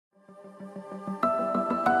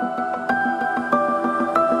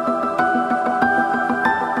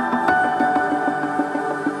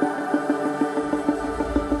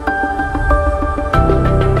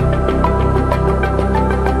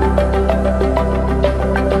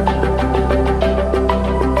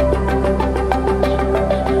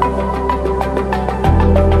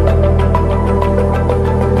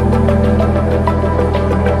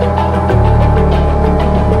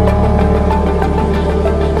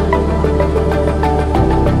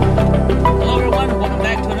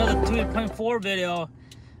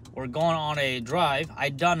we're going on a drive.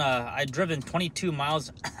 I driven 22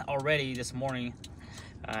 miles already this morning,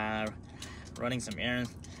 running some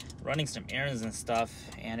errands and stuff,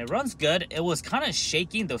 and it runs good. It was kind of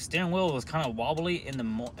shaking. The steering wheel was kind of wobbly in the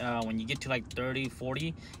when you get to like 30,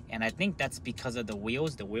 40, and I think that's because of the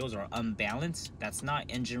wheels. The wheels are unbalanced. That's not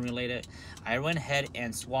engine related. I went ahead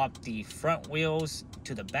and swapped the front wheels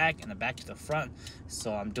to the back and the back to the front,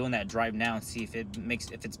 so I'm doing that drive now and see if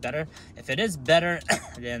it's better. If it is better,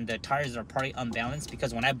 then the tires are probably unbalanced,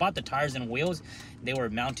 because when I bought the tires and wheels, they were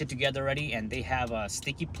mounted together already, and they have a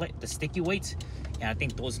sticky weights, and I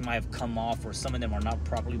think those might have come off, or some of them are not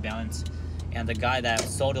properly balanced. And the guy that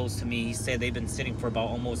sold those to me, he said they've been sitting for about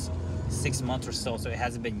almost 6 months or so it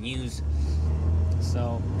hasn't been used.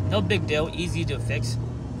 So no big deal, easy to fix.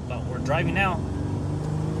 But we're driving now.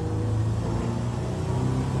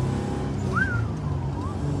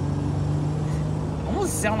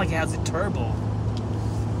 Almost sounds like it has a turbo.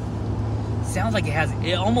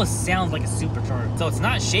 It almost sounds like a supercharger. So it's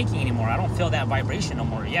not shaking anymore. I don't feel that vibration no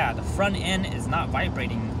more. Yeah, the front end is not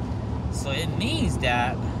vibrating. So it means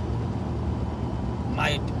that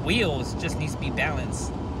my wheels just needs to be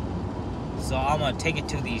balanced. So I'm gonna take it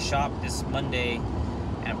to the shop this Monday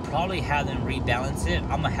and probably have them rebalance it.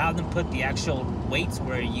 I'm gonna have them put the actual weights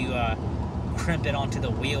where you crimp it onto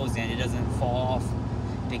the wheels and it doesn't fall off,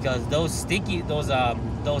 because those sticky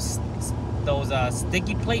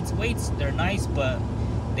plates weights, they're nice, but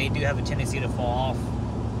they do have a tendency to fall off.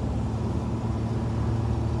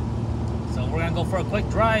 So we're gonna go for a quick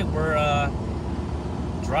drive.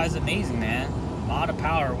 Drive's amazing, man. A lot of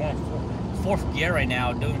power. We're on fourth gear right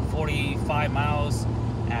now, doing 45 miles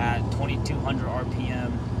at 2200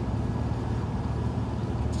 RPM.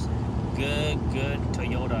 Good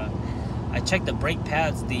Toyota. I checked the brake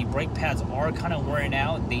pads. The brake pads are kind of wearing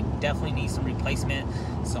out. They definitely need some replacement.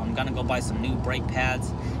 So I'm gonna go buy some new brake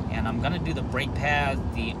pads, and I'm gonna do the brake pads,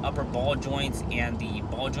 the upper ball joints, and the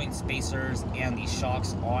ball joint spacers, and the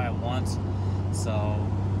shocks all at once. So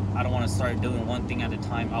I don't want to start doing one thing at a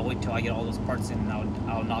time. I'll wait till I get all those parts in, and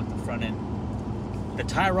I'll knock the front end. The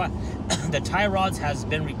tie rods has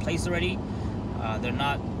been replaced already. They're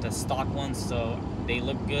not the stock ones, so they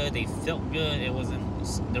look good. They felt good.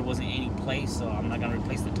 There wasn't any play, so I'm not gonna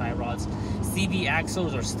replace the tie rods. CV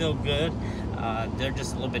axles are still good. They're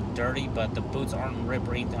just a little bit dirty, but the boots aren't ripped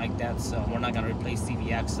or anything like that, so we're not gonna replace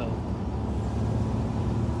CV axle.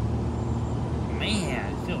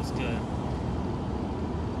 Man, it feels good.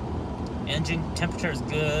 Engine temperature is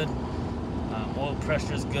good. Oil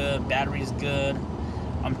pressure is good. Battery is good.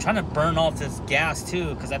 I'm trying to burn off this gas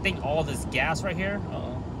too, because I think all this gas right here,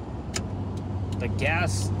 the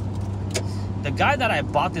gas, the guy that I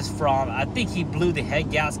bought this from, I think he blew the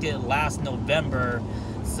head gasket last November,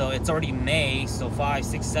 so it's already May, so 5,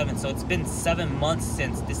 6, 7, so it's been 7 months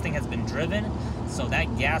since this thing has been driven. So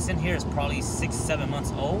that gas in here is probably 6, 7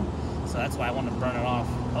 months old, so that's why I want to burn it off.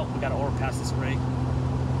 Oh, we got to overpass this rig.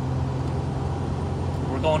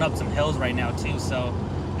 We're going up some hills right now too, so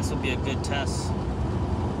this will be a good test.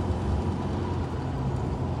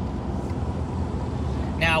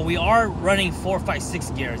 Now we are running 4, 5,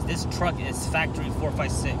 6 gears. This truck is factory 4,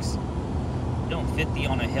 5, 6. Doing 50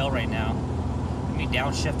 on a hill right now. Let me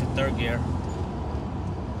downshift to third gear.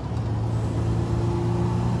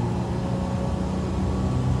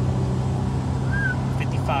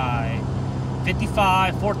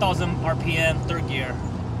 $55, 4,000 RPM, third gear.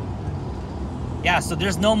 Yeah, so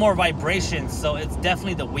there's no more vibration, so it's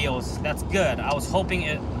definitely the wheels. That's good. I was hoping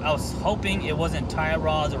it wasn't tire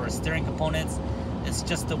rods or steering components. It's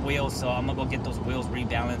just the wheels, so I'm gonna go get those wheels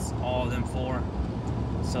rebalanced, all of them 4.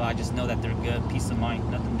 So I just know that they're good. Peace of mind,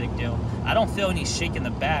 nothing big deal. I don't feel any shake in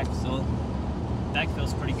the back, so back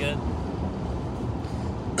feels pretty good.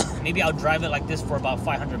 Maybe I'll drive it like this for about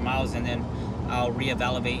 500 miles, and then I'll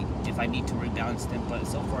reevaluate if I need to rebalance them. But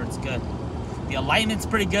so far it's good. The alignment's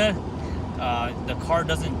pretty good. The car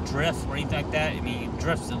doesn't drift or anything like that. I mean, it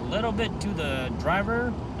drifts a little bit to the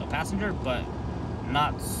driver, the passenger, but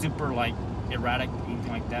not super like erratic,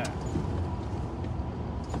 anything like that.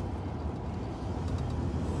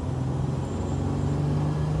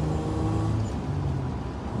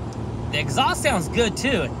 The exhaust sounds good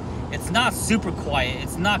too. It's not super quiet.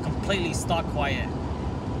 It's not completely stock quiet.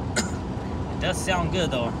 It does sound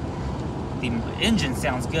good though. The engine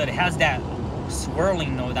sounds good. It has that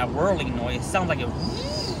swirling noise, that whirling noise. It sounds like it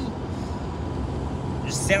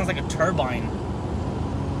just sounds like a turbine.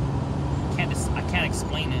 I can't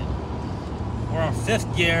explain it. We're on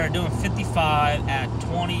 5th gear, doing 55 at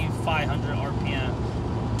 2,500 RPM.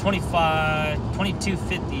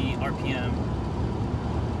 2250 RPM.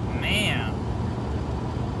 Man.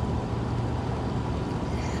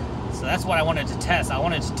 So that's what I wanted to test. I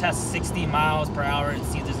wanted to test 60 miles per hour and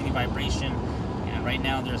see if there's any vibration. And right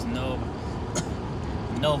now there's no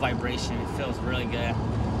vibration. It feels really good.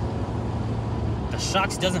 The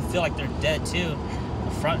shocks doesn't feel like they're dead too.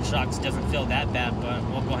 The front shocks doesn't feel that bad, but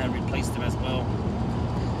we'll go ahead and replace them as well.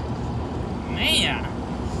 Man,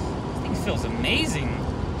 this thing feels amazing.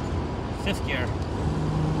 5th gear.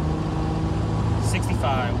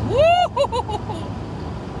 65. Woo!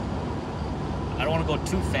 I don't want to go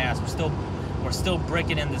too fast. We're still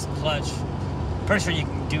breaking in this clutch. Pretty sure you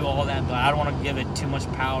can do all that, but I don't want to give it too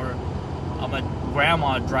much power. I'm a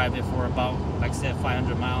grandma drive it for about, like I said,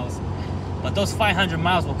 500 miles. But those 500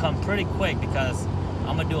 miles will come pretty quick because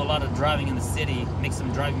I'm gonna do a lot of driving in the city, make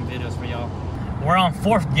some driving videos for y'all. We're on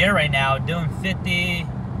 4th gear right now, doing 50,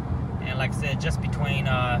 and like I said, just between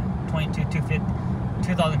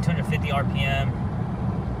 2,250 RPM.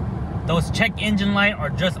 Those check engine light are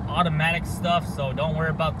just automatic stuff, so don't worry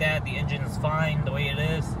about that. The engine is fine the way it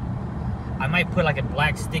is. I might put like a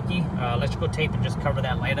black sticky electrical tape and just cover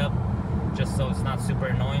that light up, just so it's not super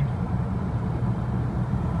annoying.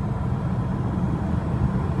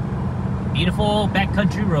 Beautiful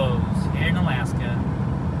backcountry roads here in Alaska.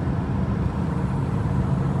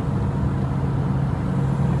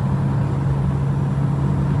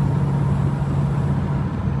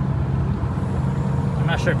 I'm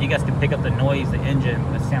not sure if you guys can pick up the noise, the engine,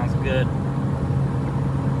 but it sounds good.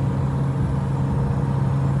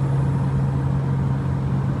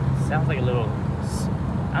 Sounds like a little,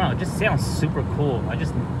 I don't know, it just sounds super cool.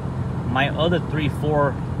 My other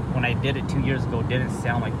 3.4, when I did it 2 years ago, didn't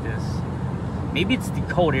sound like this. Maybe it's the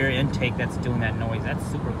cold air intake that's doing that noise. That's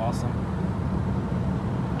super awesome.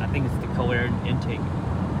 I think it's the cold air intake.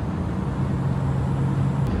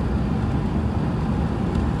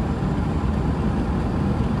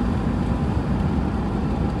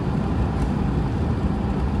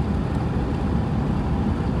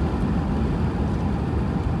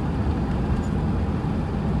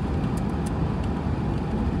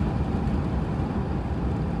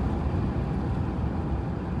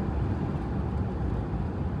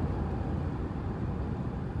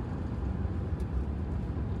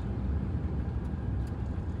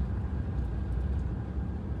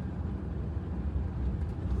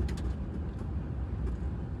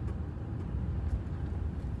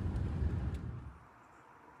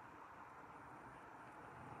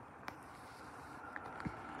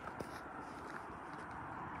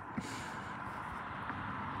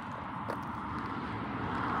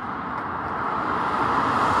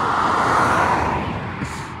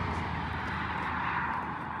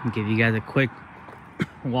 Give you guys a quick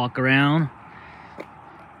walk around.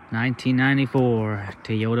 1994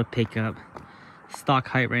 Toyota pickup. Stock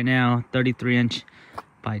height right now 33 inch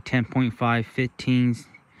by 10.5 15s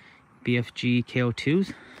BFG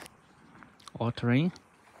KO2s. All terrain.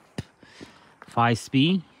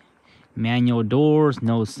 5-speed. Manual doors,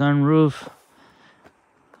 no sunroof.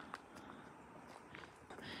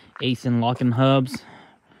 8th and locking hubs.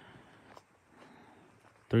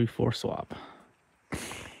 3/4 swap.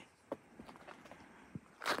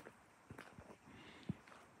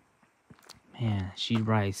 Man, she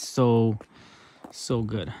rides so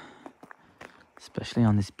good, especially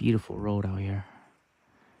on this beautiful road out here.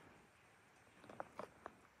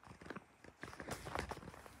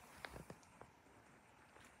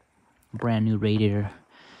 Brand new radiator.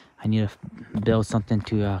 I need to build something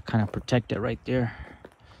to kind of protect it right there.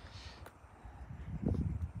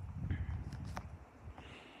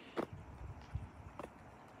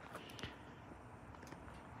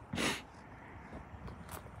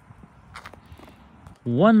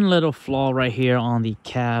 One little flaw right here on the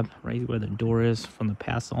cab, right where the door is from the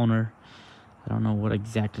past owner. I don't know what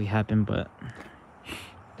exactly happened, but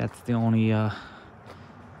that's the only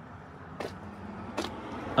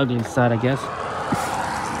ugly side, I guess.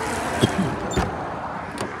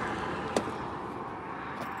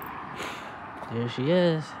 There she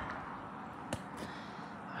is.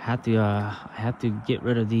 I have to get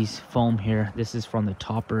rid of these foam here. This is from the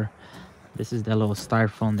topper. This is the little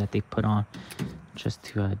styrofoam that they put on just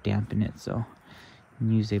to dampen it. So you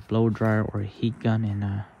can use a blow dryer or a heat gun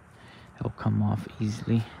and it'll come off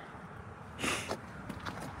easily.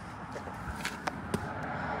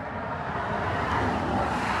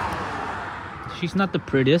 She's not the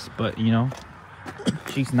prettiest, but you know,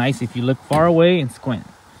 she's nice if you look far away and squint.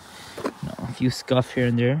 You know, a few scuff here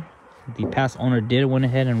and there. The past owner did went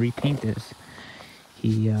ahead and repaint this.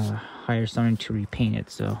 He hired someone to repaint it,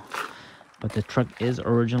 so. But the truck is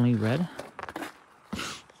originally red.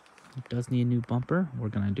 It does need a new bumper. We're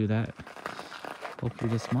gonna do that hopefully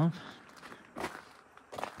this month.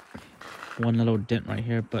 One little dent right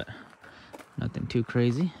here, but Nothing too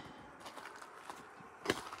crazy.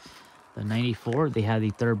 The 94, they have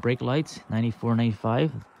the third brake lights, 94,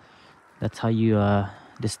 95. That's how you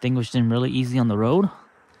distinguish them really easy on the road.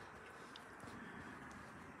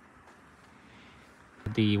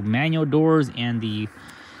 The manual doors and the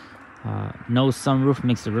no sunroof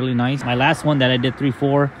makes it really nice. My last one that I did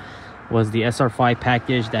 3.4 was the SR5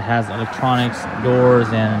 package that has electronics, doors,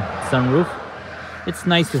 and sunroof. It's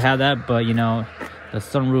nice to have that, but you know, the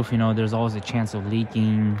sunroof, you know, there's always a chance of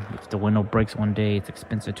leaking. If the window breaks one day, it's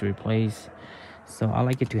expensive to replace. So I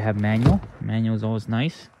like it to have manual. Manual is always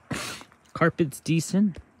nice. Carpet's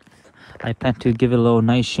decent. I plan to give it a little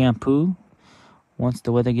nice shampoo once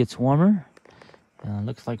the weather gets warmer.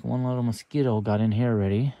 Looks like one little mosquito got in here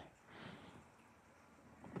already.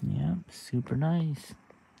 Yeah, super nice.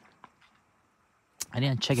 I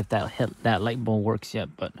didn't check if that light bulb works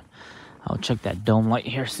yet, but I'll check that dome light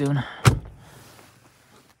here soon.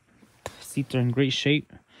 Seats are in great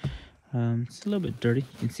shape. It's a little bit dirty.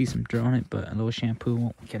 You can see some dirt on it, but a little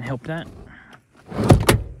shampoo can help that.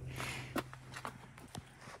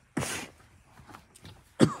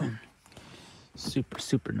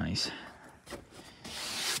 Super nice.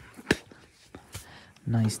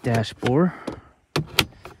 Nice dashboard.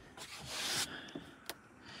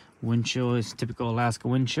 Windshield is typical Alaska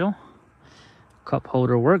windshield. Cup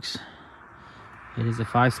holder works. It is a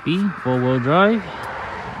 5-speed, 4-wheel drive.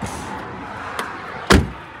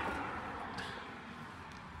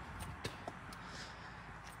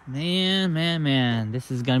 Man,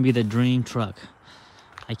 this is gonna be the dream truck.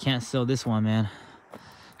 I can't sell this one, man.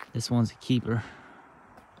 This one's a keeper.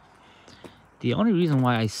 The only reason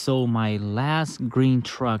why I sold my last green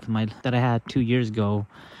truck that I had 2 years ago,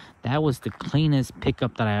 that was the cleanest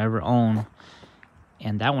pickup that I ever owned,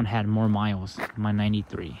 and that one had more miles, my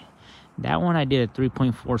 93. That one I did a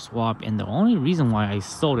 3.4 swap, and the only reason why I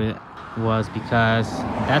sold it was because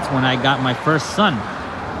that's when I got my first son.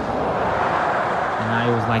 And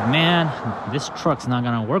I was like, man, this truck's not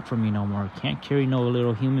gonna work for me no more. Can't carry no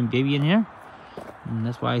little human baby in here. And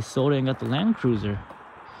that's why I sold it and got the Land Cruiser.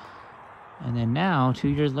 And then now, 2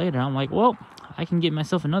 years later, I'm like, well, I can get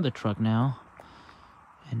myself another truck now.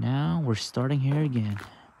 And now we're starting here again.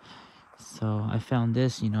 So I found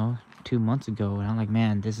this, you know, 2 months ago, and I'm like,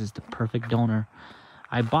 man, this is the perfect donor.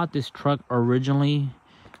 I bought this truck originally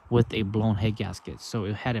with a blown head gasket. So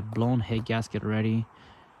it had a blown head gasket already.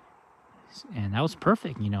 And that was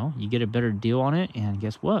perfect, you know. You get a better deal on it, and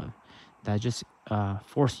guess what? That just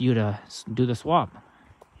forced you to do the swap.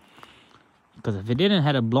 Because if it didn't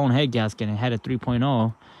have a blown head gasket and it had a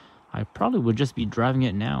 3.0, I probably would just be driving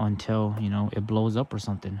it now until, you know, it blows up or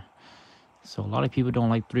something. So a lot of people don't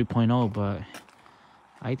like 3.0, but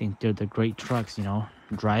I think they're the great trucks, you know.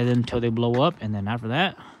 Drive them until they blow up, and then after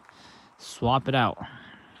that, swap it out.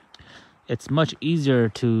 It's much easier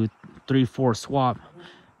to 3.4 swap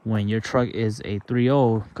when your truck is a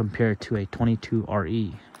 3.0 compared to a 22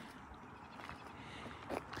 RE.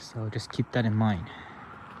 So just keep that in mind.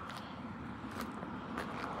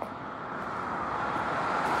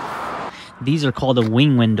 These are called the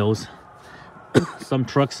wing windows. Some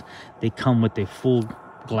trucks, they come with a full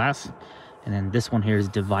glass, and then this one here is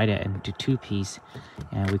divided into 2-piece,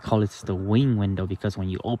 and we call it the wing window because when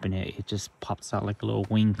you open it, it just pops out like a little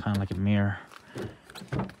wing, kind of like a mirror.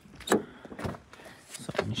 So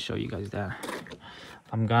let me show you guys that.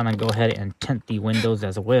 I'm gonna go ahead and tint the windows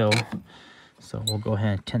as well. So we'll go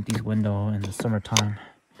ahead and tint these windows in the summertime.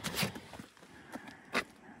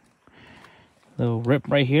 Little rip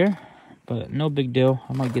right here, but no big deal.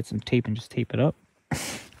 I might get some tape and just tape it up.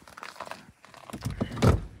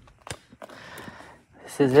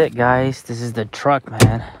 This is it, guys. This is the truck,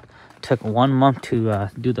 man. Took 1 month to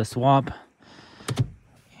do the swap,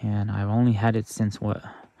 and I've only had it since what?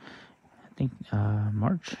 I think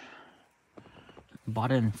March.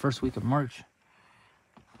 Bought it in the first week of March.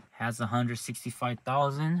 Has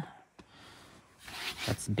 165,000.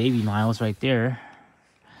 That's baby miles right there.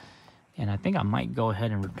 And I think I might go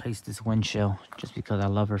ahead and replace this windshield just because I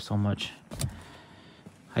love her so much.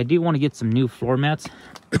 I do want to get some new floor mats.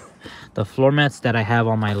 The floor mats that I have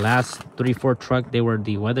on my last 3.4 truck, they were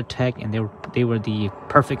the WeatherTech, and they were the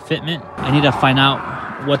perfect fitment. I need to find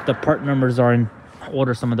out what the part numbers are and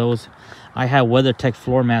order some of those. I have WeatherTech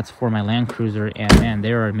floor mats for my Land Cruiser, and man,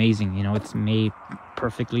 they are amazing. You know, it's made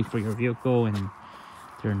perfectly for your vehicle, and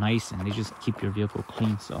they're nice, and they just keep your vehicle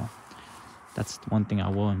clean. So that's one thing I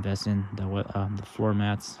will invest in, the floor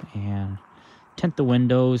mats, and tint the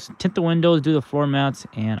windows, do the floor mats.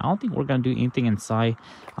 And I don't think we're gonna do anything inside.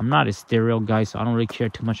 I'm not a stereo guy, so I don't really care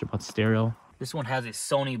too much about stereo. This one has a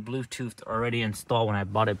Sony Bluetooth already installed when I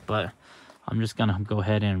bought it, but I'm just gonna go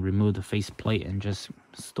ahead and remove the faceplate and just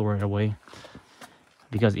store it away,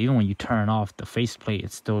 because even when you turn it off the faceplate,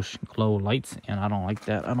 it still glow lights, and I don't like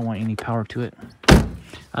that. I don't want any power to it.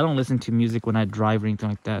 I don't listen to music when I drive or anything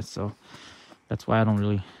like that, so that's why I don't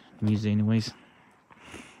really use it anyways.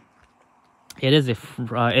 It is a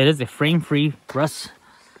frame-free rust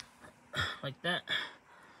like that.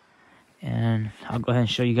 And I'll go ahead and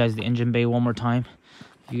show you guys the engine bay one more time.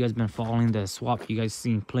 If you guys been following the swap, you guys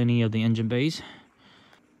seen plenty of the engine bays.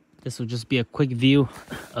 This will just be a quick view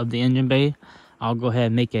of the engine bay. I'll go ahead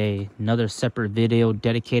and make another separate video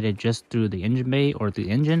dedicated just through the engine bay or the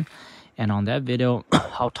engine. And on that video,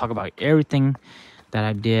 I'll talk about everything that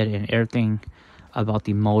I did and everything about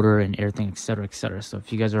the motor and everything, etc, etc. So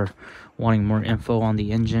if you guys are wanting more info on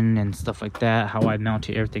the engine and stuff like that, how I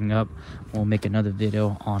mounted everything up, we'll make another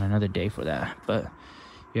video on another day for that. But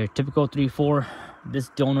your typical 3.4, this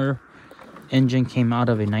donor engine came out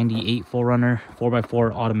of a 98 4Runner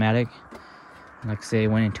 4x4 automatic. Like I say, it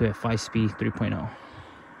went into a 5-speed 3.0.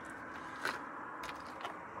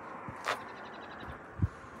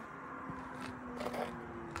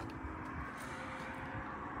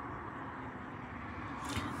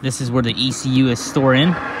 This is where the ECU is stored in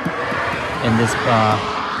this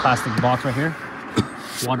plastic box right here,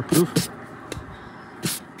 waterproof.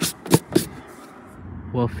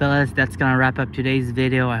 Well, fellas, that's gonna wrap up today's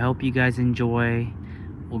video. I hope you guys enjoy.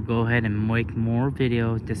 We'll go ahead and make more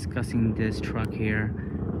videos discussing this truck here.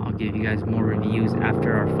 I'll give you guys more reviews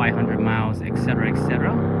after our 500 miles, etc,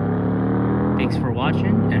 etc. Thanks for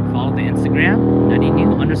watching, and follow the Instagram,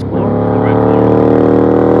 NuttyNu_4x4.